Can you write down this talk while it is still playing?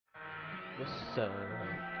What's up?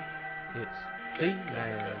 It's the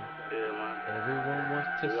man everyone wants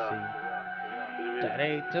to see. That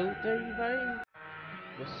ain't too deep, babe.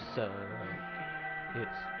 What's up?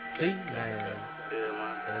 It's the man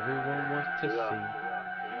everyone wants to see.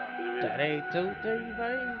 That ain't too deep,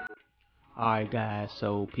 babe. Alright guys,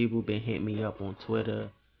 so people been hitting me up on Twitter,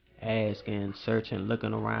 asking, searching,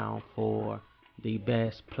 looking around for the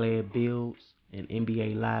best player builds in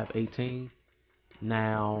NBA Live 18.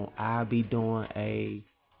 Now, I'll be doing a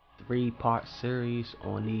 3-part series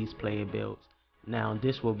on these player builds. Now,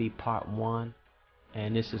 this will be part 1,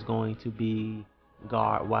 and this is going to be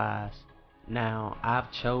guard wise. Now,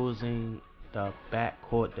 I've chosen the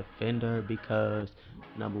backcourt defender because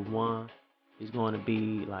number 1, he's going to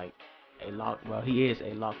be like he is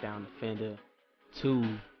a lockdown defender.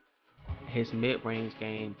 2, his mid-range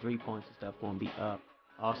game, 3 points and stuff, going to be up.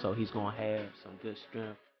 Also, he's going to have some good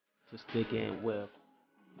strength to stick in with,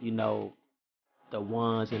 you know, the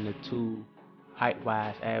ones and the two height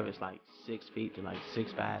wise average like 6 feet to like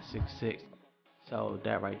 6'5", 6'6". So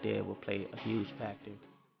that right there will play a huge factor.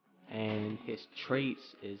 And his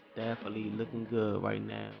traits is definitely looking good right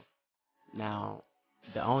now. Now,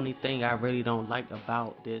 the only thing I really don't like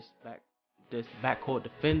about this backcourt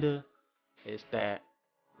defender is that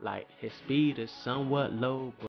like his speed is somewhat low, but